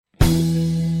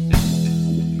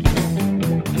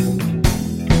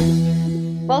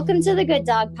Welcome to the Good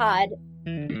Dog Pod.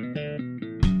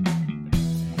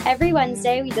 Every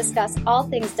Wednesday, we discuss all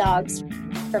things dogs,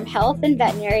 from health and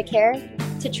veterinary care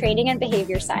to training and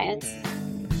behavior science.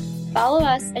 Follow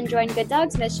us and join Good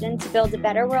Dog's mission to build a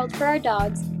better world for our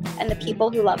dogs and the people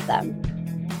who love them.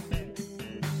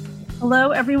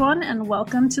 Hello, everyone, and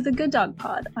welcome to the Good Dog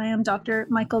Pod. I am Dr.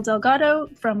 Michael Delgado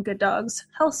from Good Dog's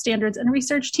Health Standards and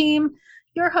Research Team,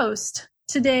 your host.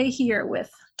 Today here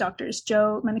with Drs.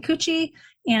 Joe Menicucci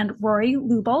and Rory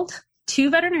Leubold,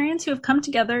 two veterinarians who have come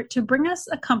together to bring us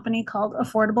a company called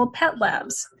Affordable Pet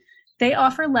Labs. They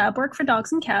offer lab work for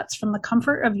dogs and cats from the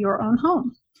comfort of your own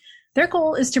home. Their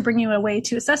goal is to bring you a way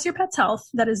to assess your pet's health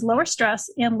that is lower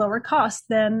stress and lower cost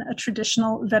than a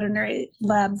traditional veterinary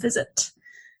lab visit.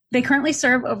 They currently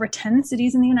serve over 10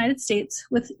 cities in the United States,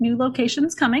 with new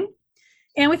locations coming.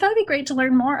 And we thought it'd be great to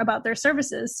learn more about their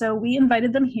services, so we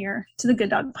invited them here to the Good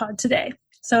Dog Pod today.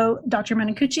 So, Dr.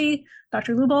 Menicucci,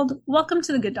 Dr. Leubold, welcome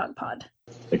to the Good Dog Pod.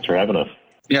 Thanks for having us.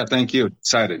 Yeah, thank you.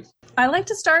 Excited. I like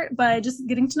to start by just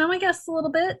getting to know my guests a little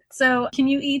bit. So, can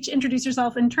you each introduce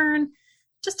yourself in turn?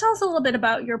 Just tell us a little bit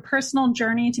about your personal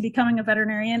journey to becoming a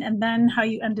veterinarian and then how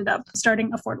you ended up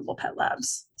starting Affordable Pet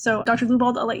Labs. So, Dr.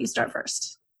 Leubold, I'll let you start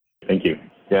first. Thank you.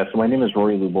 Yeah, so my name is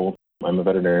Rory Leubold. I'm a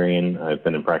veterinarian. I've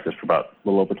been in practice for about a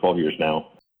little over 12 years now.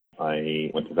 I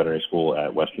went to veterinary school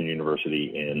at Western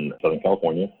University in Southern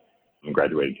California. I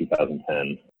graduated in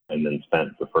 2010 and then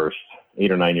spent the first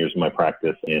 8 or 9 years of my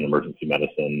practice in emergency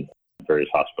medicine, various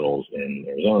hospitals in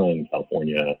Arizona and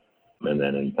California, and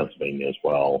then in Pennsylvania as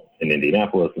well, in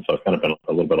Indianapolis. And so I've kind of been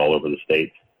a little bit all over the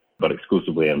state, but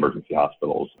exclusively in emergency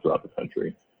hospitals throughout the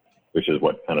country, which is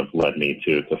what kind of led me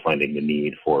to finding the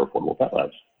need for Affordable Pet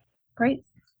Labs. Great.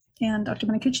 And Dr.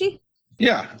 Menicucci?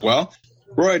 Yeah, well,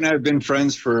 Roy and I have been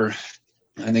friends for,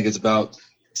 I think it's about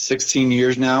 16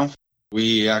 years now.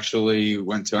 We actually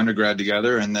went to undergrad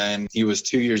together, and then he was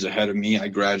 2 years ahead of me. I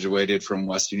graduated from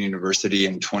Western University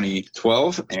in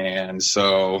 2012, and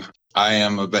so I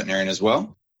am a veterinarian as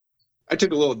well. I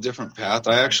took a little different path.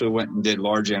 I actually went and did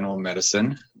large animal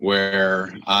medicine,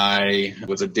 where I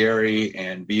was a dairy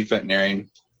and beef veterinarian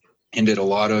and did a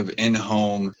lot of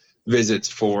in-home visits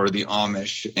for the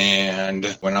Amish. And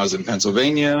when I was in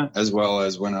Pennsylvania, as well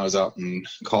as when I was out in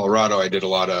Colorado, I did a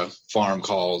lot of farm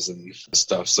calls and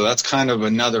stuff. So that's kind of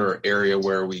another area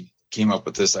where we came up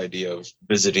with this idea of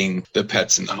visiting the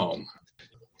pets in the home.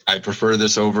 I prefer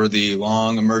this over the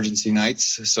long emergency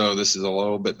nights, so this is a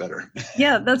little bit better.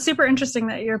 Yeah, that's super interesting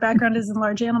that your background is in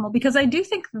large animal, because I do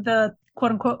think the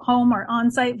quote-unquote home or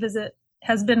on-site visit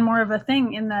has been more of a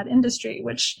thing in that industry,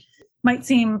 which might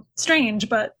seem strange,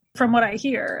 but from what I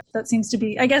hear, that seems to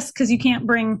be, I guess, because you can't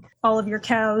bring all of your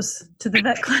cows to the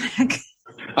vet clinic.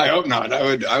 I hope not.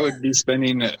 I would be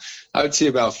spending, I would see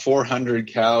about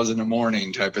 400 cows in the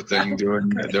morning type of thing doing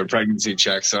their pregnancy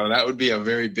check. So that would be a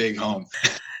very big home.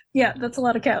 Yeah, that's a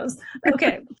lot of cows.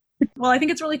 Okay. Well, I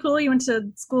think it's really cool. You went to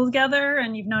school together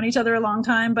and you've known each other a long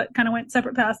time, but kind of went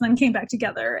separate paths and then came back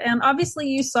together. And obviously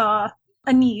you saw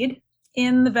a need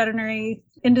in the veterinary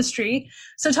industry.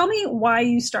 So tell me why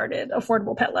you started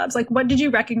Affordable Pet Labs. Like, what did you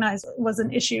recognize was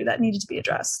an issue that needed to be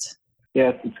addressed?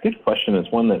 Yeah, it's a good question.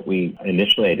 It's one that we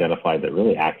initially identified that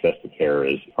really access to care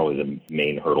is probably the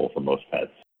main hurdle for most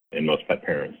pets and most pet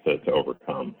parents to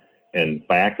overcome. And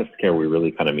by access to care, we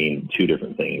really kind of mean two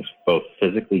different things, both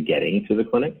physically getting to the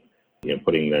clinic,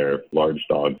 putting their large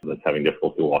dog that's having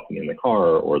difficulty walking in the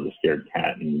car, or the scared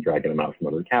cat and dragging them out from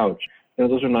under the couch.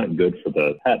 Those are not good for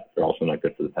the pet. They're also not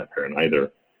good for the pet parent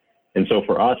either. And so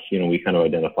for us, we kind of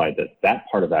identified that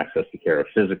part of access to care, of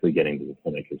physically getting to the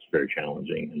clinic, is very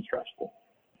challenging and stressful.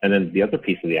 And then the other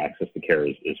piece of the access to care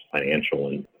is financial.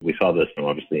 And we saw this,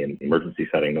 obviously, in the emergency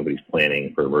setting. Nobody's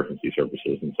planning for emergency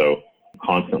services. And so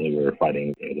constantly we were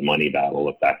fighting the money battle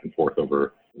of back and forth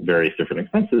over various different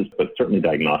expenses, but certainly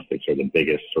diagnostics are the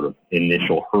biggest sort of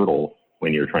initial hurdle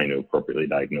when you're trying to appropriately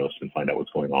diagnose and find out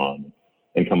what's going on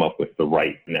and come up with the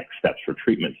right next steps for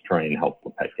treatment to try and help the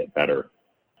pet get better.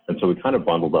 And so we kind of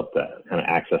bundled up that kind of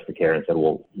access to care and said,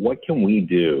 well, what can we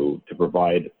do to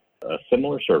provide a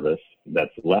similar service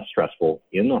that's less stressful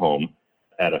in the home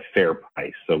at a fair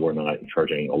price? So we're not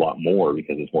charging a lot more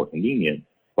because it's more convenient,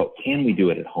 but can we do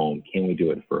it at home? Can we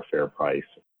do it for a fair price?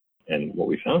 And what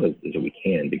we found is that we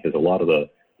can, because a lot of the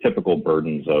typical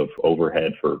burdens of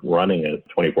overhead for running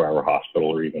a 24-hour hospital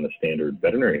or even a standard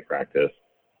veterinary practice,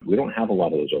 we don't have a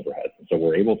lot of those overheads. And so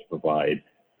we're able to provide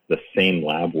the same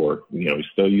lab work,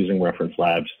 still using reference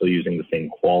labs, still using the same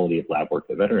quality of lab work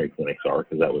that veterinary clinics are,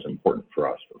 because that was important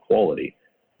for us for quality.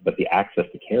 But the access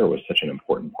to care was such an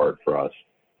important part for us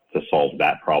to solve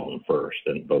that problem first,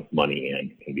 and both money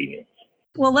and convenience.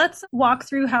 Well, let's walk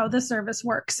through how the service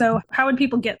works. So how would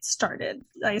people get started?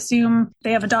 I assume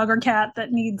they have a dog or cat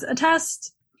that needs a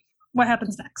test. What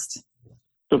happens next?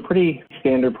 So pretty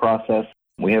standard process.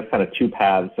 We have kind of two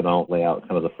paths, and I'll lay out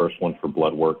kind of the first one for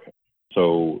blood work.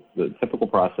 So the typical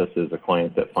process is a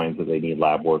client that finds that they need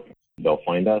lab work, they'll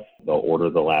find us, they'll order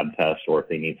the lab test, or if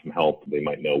they need some help, they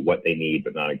might know what they need,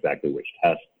 but not exactly which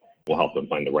test. We'll help them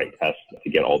find the right test to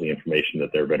get all the information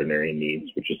that their veterinarian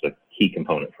needs, which is a key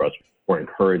component for us. We're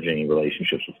encouraging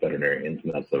relationships with veterinarians,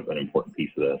 and that's an important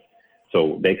piece of this.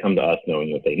 So they come to us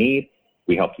knowing what they need.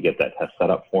 We help to get that test set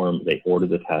up for them. They order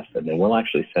the test, and then we'll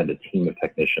actually send a team of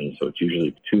technicians. So it's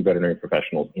usually 2 veterinary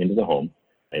professionals into the home.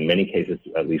 In many cases,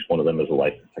 at least one of them is a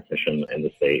licensed technician in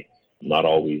the state. Not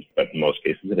always, but in most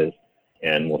cases it is.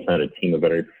 And we'll send a team of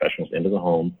veterinary professionals into the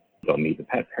home. They'll meet the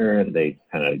pet parent. They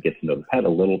kind of get to know the pet a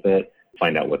little bit,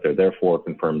 find out what they're there for,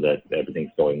 confirm that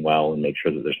everything's going well, and make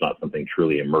sure that there's not something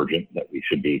truly emergent that we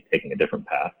should be taking a different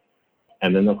path.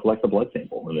 And then they'll collect a blood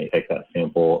sample. When they take that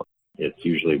sample, it's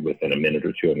usually within a minute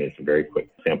or two. I mean, it's a very quick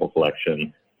sample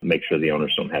collection. Make sure the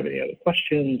owners don't have any other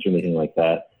questions or anything like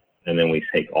that. And then we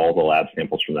take all the lab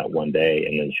samples from that one day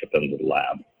and then ship them to the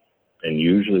lab. And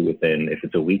usually within, if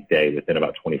it's a weekday, within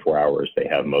about 24 hours, they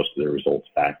have most of their results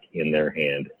back in their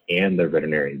hand, and their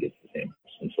veterinarian gets the samples.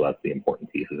 And so that's the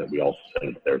important piece, is that we also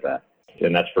send it to their vet.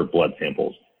 And that's for blood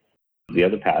samples. The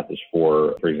other path is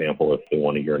for example, if they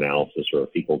want a urinalysis or a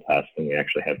fecal test, and we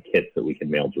actually have kits that we can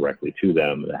mail directly to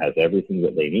them that has everything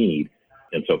that they need.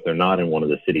 And so if they're not in one of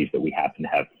the cities that we happen to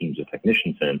have teams of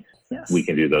technicians in, Yes. we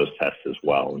can do those tests as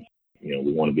well. And,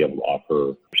 we want to be able to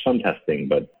offer some testing,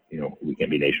 but, we can't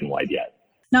be nationwide yet.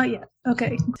 Not yet.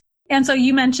 Okay. And so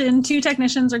you mentioned 2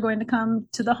 technicians are going to come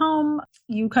to the home.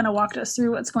 You kind of walked us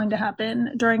through what's going to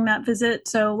happen during that visit.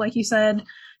 So like you said,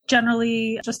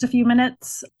 generally just a few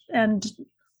minutes and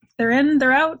they're in,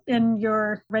 they're out, and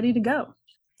you're ready to go.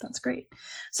 That's great.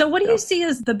 So what do you see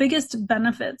as the biggest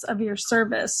benefits of your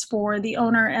service for the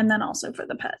owner and then also for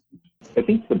the pet? I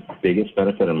think the biggest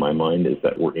benefit in my mind is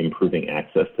that we're improving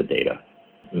access to data.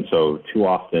 And so too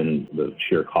often the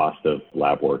sheer cost of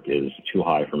lab work is too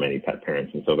high for many pet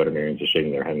parents. And so veterinarians are sitting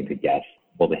there having to guess,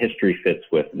 well, the history fits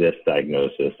with this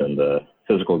diagnosis and the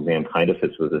physical exam kind of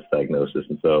fits with this diagnosis.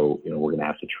 And so, we're going to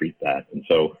have to treat that. And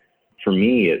so for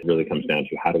me, it really comes down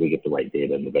to how do we get the right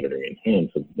data in the veterinarian's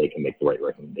hands so that they can make the right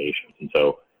recommendations. And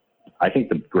so I think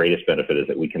the greatest benefit is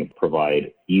that we can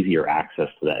provide easier access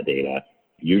to that data,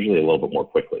 usually a little bit more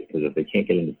quickly, because if they can't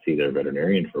get in to see their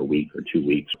veterinarian for a week or 2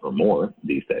 weeks or more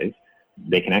these days,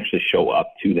 they can actually show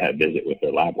up to that visit with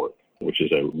their lab work, which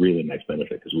is a really nice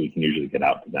benefit because we can usually get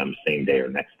out to them same day or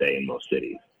next day in most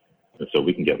cities. And so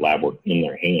we can get lab work in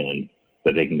their hand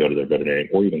that they can go to their veterinarian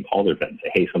or even call their vet and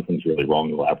say, hey, something's really wrong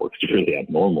with the lab work. It's really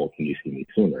abnormal. Can you see me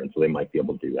sooner? And so they might be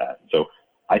able to do that. So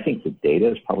I think the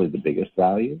data is probably the biggest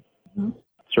value. Mm-hmm.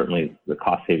 Certainly the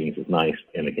cost savings is nice,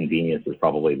 and the convenience is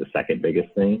probably the second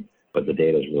biggest thing, but the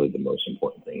data is really the most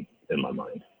important thing in my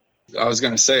mind. I was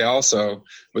going to say also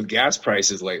with gas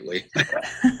prices lately.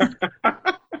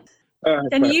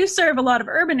 And you serve a lot of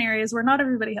urban areas where not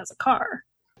everybody has a car.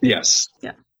 Yes.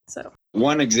 Yeah. So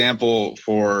one example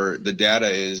for the data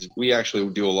is we actually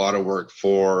do a lot of work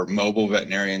for mobile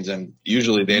veterinarians, and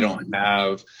usually they don't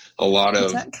have a lot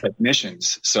of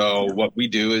technicians. So what we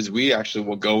do is we actually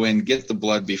will go in, get the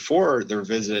blood before their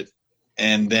visit,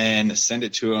 and then send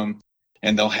it to them,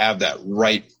 and they'll have that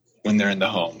right when they're in the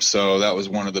home. So that was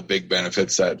one of the big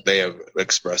benefits that they have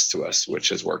expressed to us, which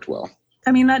has worked well.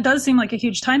 I mean, that does seem like a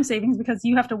huge time savings because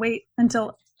you have to wait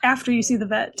until after you see the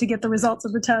vet to get the results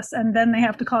of the test, and then they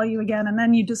have to call you again, and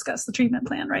then you discuss the treatment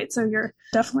plan, right? So you're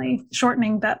definitely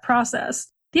shortening that process.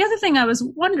 The other thing I was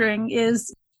wondering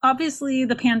is, obviously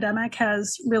the pandemic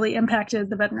has really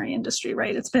impacted the veterinary industry,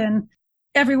 right? It's been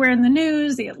everywhere in the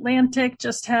news. The Atlantic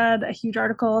just had a huge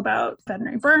article about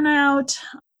veterinary burnout.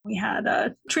 We had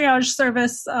a triage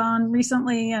service on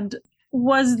recently. And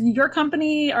was your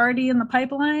company already in the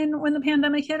pipeline when the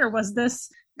pandemic hit, or was this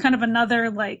kind of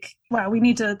another wow, we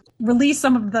need to release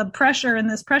some of the pressure in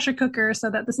this pressure cooker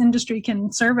so that this industry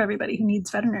can serve everybody who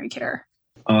needs veterinary care?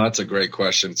 Oh, that's a great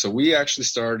question. So we actually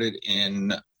started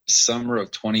in summer of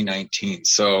 2019.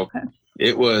 So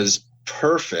It was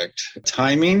perfect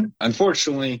timing.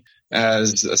 Unfortunately,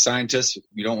 as a scientist,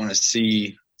 you don't want to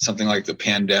see something like the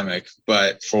pandemic,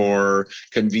 but for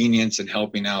convenience and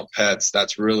helping out pets,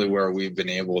 that's really where we've been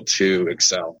able to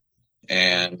excel.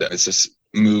 And it's just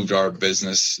moved our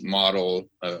business model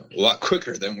a lot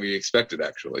quicker than we expected,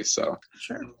 actually. So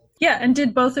sure. Yeah. And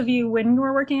did both of you, when you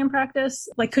were working in practice,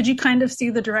 could you kind of see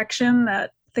the direction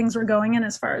that things were going in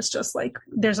as far as just like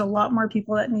there's a lot more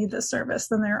people that need this service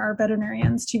than there are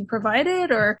veterinarians to provide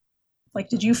it? Or like,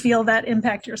 did you feel that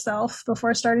impact yourself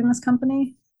before starting this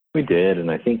company? We did, and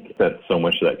I think that so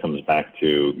much of that comes back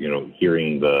to,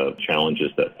 hearing the challenges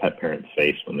that pet parents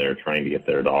face when they're trying to get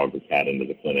their dog or cat into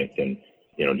the clinic, and,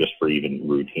 just for even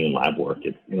routine lab work,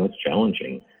 it's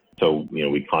challenging. So,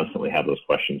 we constantly have those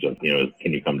questions of,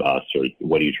 can you come to us, or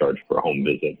what do you charge for a home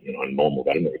visit, in a normal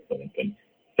veterinary clinic? And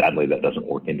sadly, that doesn't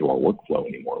work into our workflow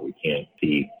anymore. We can't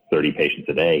see 30 patients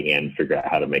a day and figure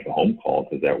out how to make a home call,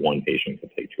 because that one patient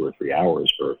could take 2 or 3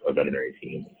 hours for a veterinary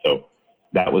team. So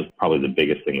that was probably the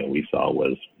biggest thing that we saw,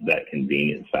 was that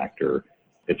convenience factor.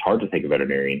 It's hard to take a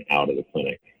veterinarian out of the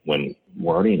clinic when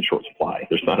we're already in short supply.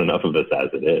 There's not enough of us as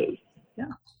it is.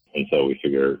 Yeah. And so we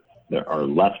figure there are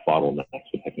less bottlenecks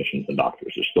with technicians and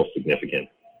doctors. There's still significant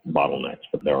bottlenecks,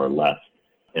 but there are less.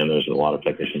 And there's a lot of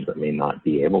technicians that may not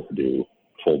be able to do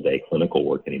full day clinical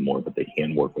work anymore, but they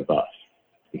can work with us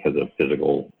because of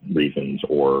physical reasons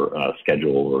or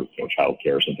schedule or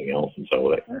childcare or something else. And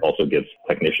so that also gives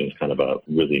technicians kind of a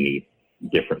really neat,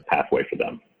 different pathway for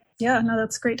them. Yeah, no,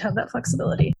 that's great to have that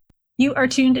flexibility. You are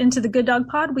tuned into the Good Dog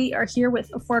Pod. We are here with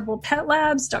Affordable Pet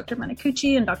Labs, Dr.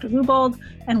 Menicucci and Dr. Lubold,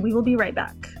 and we will be right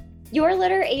back. Your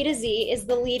Litter A to Z is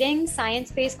the leading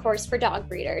science-based course for dog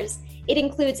breeders. It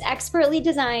includes expertly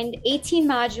designed 18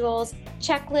 modules,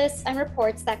 checklists, and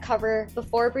reports that cover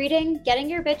before breeding, getting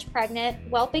your bitch pregnant,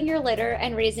 whelping your litter,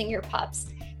 and raising your pups.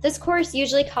 This course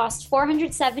usually costs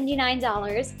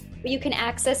 $479, but you can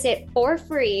access it for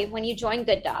free when you join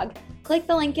Good Dog. Click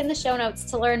the link in the show notes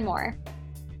to learn more.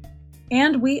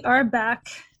 And we are back.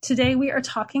 Today we are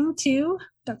talking to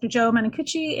Dr. Joe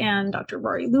Menicucci and Dr.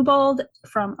 Rory Lubold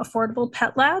from Affordable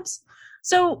Pet Labs.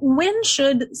 So when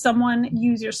should someone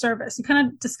use your service? You kind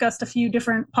of discussed a few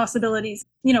different possibilities.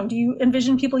 Do you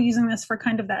envision people using this for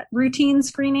kind of that routine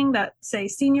screening that, say,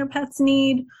 senior pets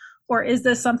need? Or is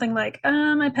this something like,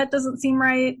 my pet doesn't seem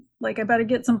right, like I better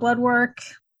get some blood work?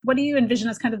 What do you envision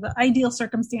as kind of the ideal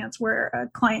circumstance where a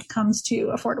client comes to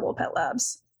Affordable Pet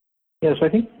Labs? Yeah, so I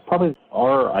think probably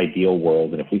our ideal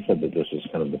world, and if we said that this is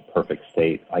kind of the perfect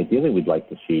state, ideally we'd like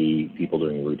to see people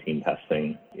doing routine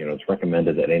testing. It's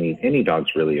recommended that any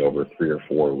dogs really over 3 or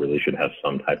 4 really should have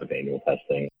some type of annual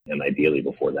testing, and ideally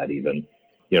before that even,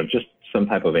 just some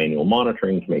type of annual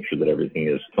monitoring to make sure that everything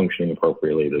is functioning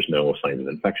appropriately. There's no signs of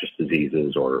infectious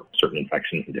diseases or certain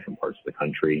infections in different parts of the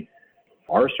country.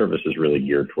 Our service is really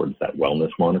geared towards that wellness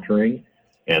monitoring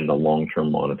and the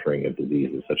long-term monitoring of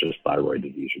diseases such as thyroid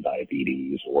disease or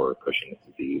diabetes or Cushing's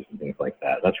disease and things like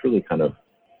that. That's really kind of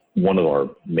one of our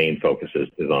main focuses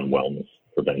is on wellness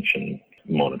prevention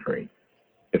monitoring.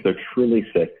 If they're truly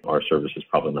sick, our service is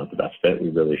probably not the best fit. We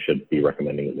really should be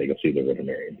recommending that they go see their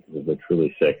veterinarian, because if they're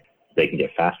truly sick, they can get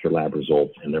faster lab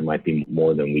results, and there might be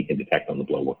more than we can detect on the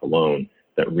blood work alone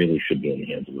that really should be in the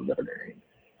hands of a veterinarian.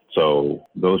 So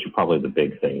those are probably the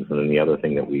big things. And then the other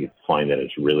thing that we find that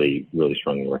is really, really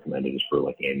strongly recommended is for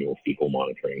like annual fecal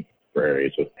monitoring for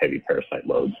areas with heavy parasite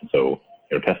loads. And so,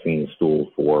 testing the stool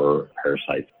for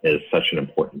parasites is such an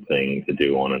important thing to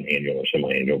do on an annual or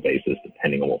semi-annual basis,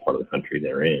 depending on what part of the country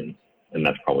they're in. And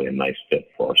that's probably a nice fit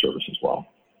for our service as well.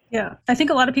 Yeah, I think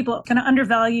a lot of people kind of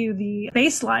undervalue the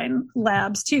baseline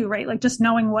labs too, right? Like just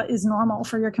knowing what is normal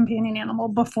for your companion animal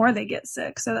before they get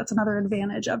sick. So that's another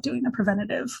advantage of doing the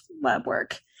preventative lab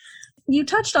work. You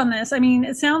touched on this. I mean,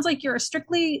 it sounds like you're a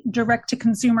strictly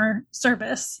direct-to-consumer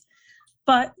service,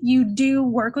 but you do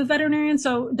work with veterinarians.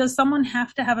 So does someone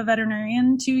have to have a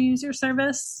veterinarian to use your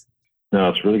service? No,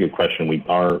 it's a really good question. We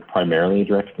are primarily a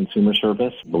direct-to-consumer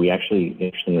service, but we actually,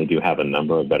 interestingly, do have a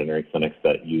number of veterinary clinics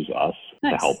that use us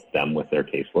to help them with their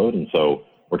caseload. And so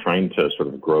we're trying to sort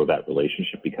of grow that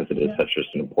relationship because it is such just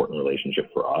an important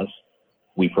relationship for us.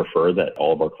 We prefer that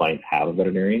all of our clients have a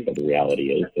veterinarian, but the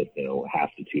reality is that,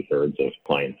 half to 2/3 of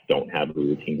clients don't have a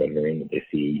routine veterinarian that they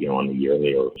see, on a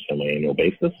yearly or semi-annual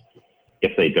basis.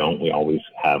 If they don't, we always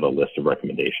have a list of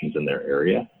recommendations in their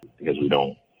area, because we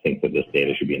don't think that this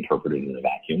data should be interpreted in a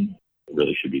vacuum. It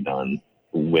really should be done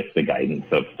with the guidance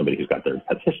of somebody who's got their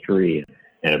pet's history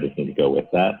and everything to go with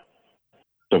that.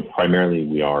 So primarily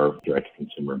we are direct to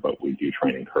consumer, but we do try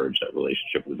and encourage that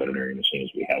relationship with the veterinarian as soon as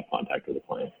we have contact with the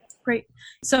client. Great.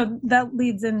 So that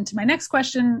leads into my next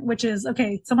question, which is,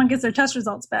 okay, someone gets their test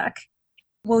results back.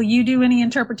 Will you do any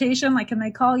interpretation? Like, can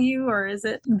they call you, or is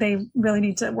it they really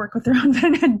need to work with their own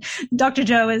veterinarian? Dr.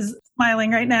 Joe is smiling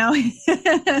right now.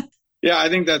 Yeah, I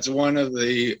think that's one of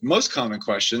the most common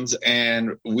questions.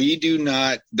 And we do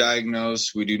not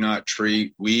diagnose, we do not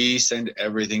treat, we send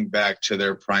everything back to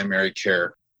their primary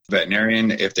care. veterinarian.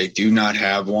 If they do not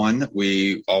have one,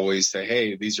 we always say,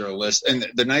 hey, these are a list. And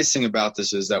the nice thing about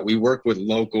this is that we work with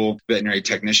local veterinary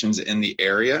technicians in the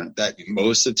area that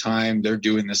most of the time they're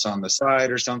doing this on the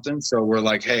side or something. So we're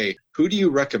like, hey, who do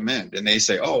you recommend? And they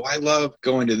say, oh, I love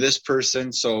going to this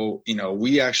person. So,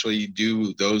 we actually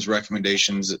do those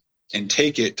recommendations and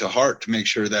take it to heart to make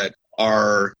sure that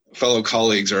our fellow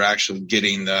colleagues are actually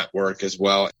getting that work as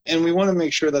well. And we want to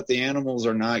make sure that the animals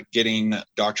are not getting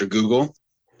Dr. Google.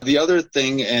 The other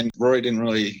thing, and Roy didn't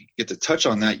really get to touch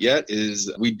on that yet,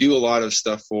 is we do a lot of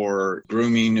stuff for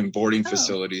grooming and boarding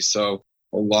facilities. So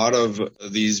a lot of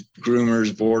these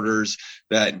groomers, boarders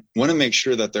that want to make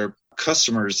sure that their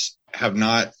customers have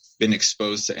not been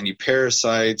exposed to any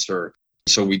parasites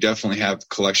so we definitely have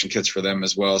collection kits for them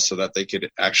as well so that they could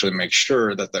actually make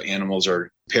sure that the animals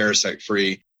are parasite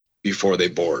free before they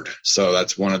board. So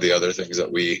that's one of the other things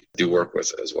that we do work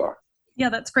with as well. Yeah,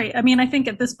 that's great. I mean, I think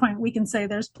at this point we can say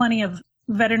there's plenty of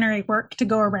veterinary work to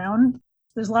go around.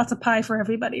 There's lots of pie for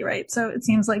everybody, right? So it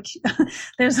seems like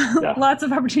there's lots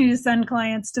of opportunity to send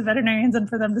clients to veterinarians and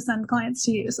for them to send clients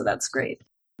to you. So that's great.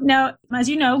 Now, as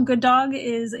you know, Good Dog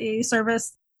is a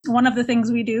service. One of the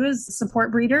things we do is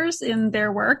support breeders in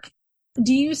their work.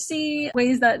 Do you see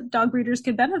ways that dog breeders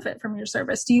could benefit from your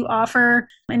service? Do you offer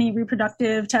any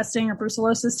reproductive testing or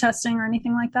brucellosis testing or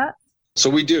anything like that? So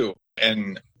we do.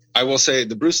 And I will say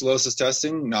the brucellosis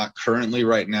testing, not currently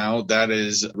right now. That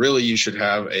is really, you should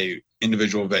have a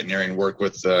individual veterinarian work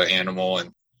with the animal.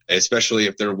 And especially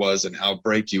if there was an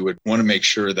outbreak, you would want to make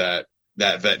sure that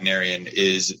that veterinarian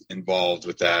is involved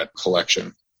with that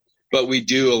collection. But we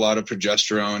do a lot of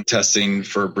progesterone testing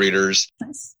for breeders,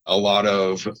 a lot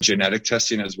of genetic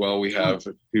testing as well. We have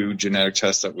 2 genetic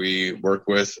tests that we work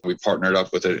with. We partnered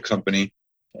up with a company.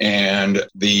 And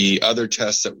the other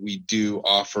tests that we do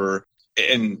offer,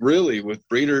 and really with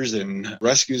breeders and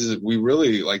rescues, we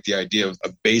really like the idea of a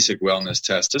basic wellness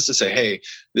test, just to say, hey,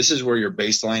 this is where your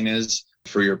baseline is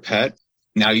for your pet.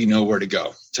 Now you know where to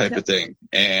go type of thing.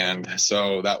 And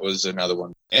so that was another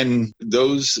one. And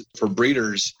those for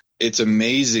breeders, it's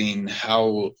amazing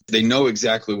how they know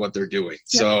exactly what they're doing.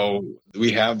 Yeah. So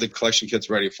we have the collection kits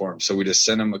ready for them. So we just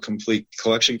send them a complete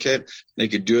collection kit. They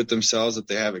could do it themselves if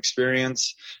they have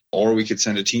experience, or we could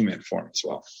send a team in for them as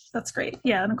well. That's great.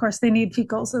 Yeah. And of course, they need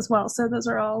fecals as well. So those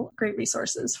are all great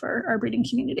resources for our breeding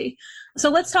community. So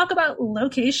let's talk about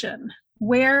location.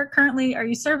 Where currently are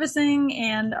you servicing,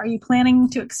 and are you planning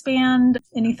to expand?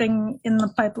 Anything in the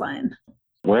pipeline?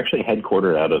 We're actually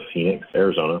headquartered out of Phoenix,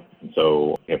 Arizona.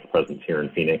 So we have a presence here in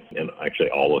Phoenix and actually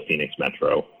all of Phoenix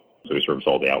Metro. So we service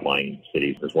all the outlying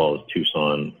cities as well as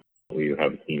Tucson. We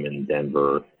have a team in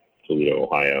Denver, Toledo,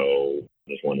 Ohio.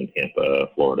 There's one in Tampa,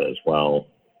 Florida as well.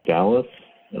 Dallas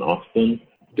and Austin.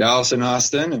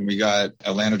 And we got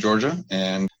Atlanta, Georgia.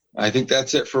 And I think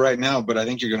that's it for right now, but I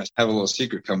think you're going to have a little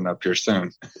secret coming up here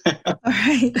soon. All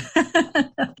right.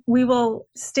 We will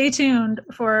stay tuned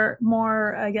for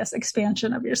more,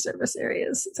 expansion of your service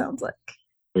areas, it sounds like.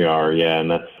 We are, yeah, and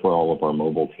that's where all of our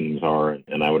mobile teams are.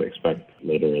 And I would expect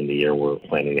later in the year, we're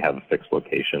planning to have a fixed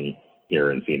location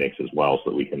here in Phoenix as well, so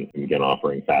that we can begin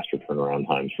offering faster turnaround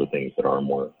times for things that are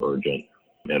more urgent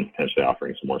and potentially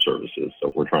offering some more services.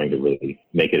 So we're trying to really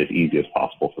make it as easy as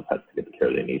possible for pets to get the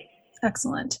care they need.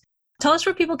 Excellent. Tell us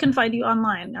where people can find you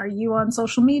online. Are you on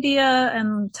social media?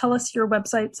 And tell us your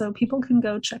website so people can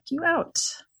go check you out.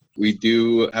 We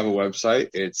do have a website.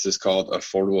 It's just called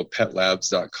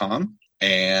affordablepetlabs.com.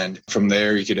 And from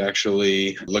there, you could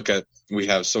actually look at, we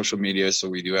have social media. So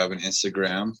we do have an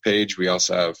Instagram page. We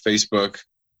also have Facebook.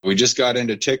 We just got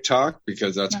into TikTok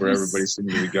because that's where everybody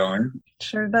seems to be going.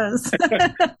 Sure does.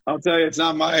 I'll tell you, it's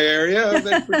not my area of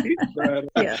expertise, but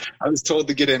I was told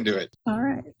to get into it. All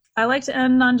right. I like to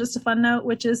end on just a fun note,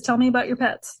 which is tell me about your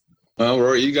pets. Well,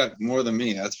 Rory, you got more than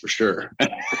me, that's for sure. I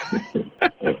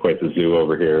have quite the zoo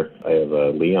over here. I have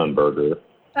a Leon Burger.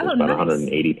 He's about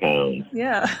 180 pounds.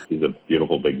 Yeah. He's a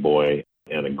beautiful big boy.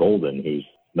 And a Golden who's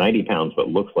 90 pounds but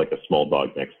looks like a small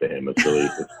dog next to him.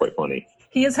 It's quite funny.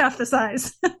 He is half the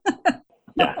size.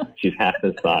 Yeah, she's half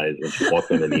his size and she walks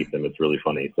underneath him. It's really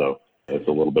funny. So it's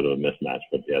a little bit of a mismatch,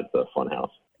 but yeah, it's a fun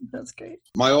house. That's great.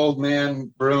 My old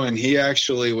man, Bruin, he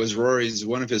actually was Rory's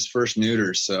one of his first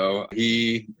neuters, so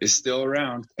he is still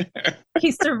around.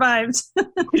 He survived.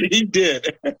 He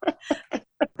did.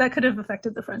 That could have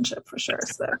affected the friendship for sure.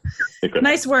 So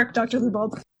nice work, Dr.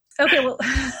 Leubold. Okay, well,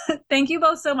 Thank you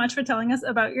both so much for telling us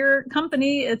about your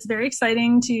company. It's very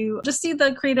exciting to just see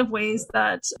the creative ways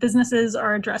that businesses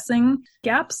are addressing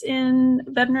gaps in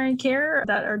veterinary care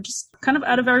that are just kind of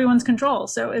out of everyone's control.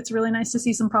 So it's really nice to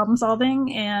see some problem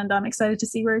solving, and I'm excited to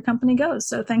see where your company goes.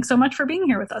 So thanks so much for being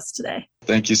here with us today.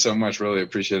 Thank you so much. Really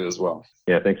appreciate it as well.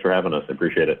 Yeah, thanks for having us. I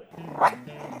appreciate it.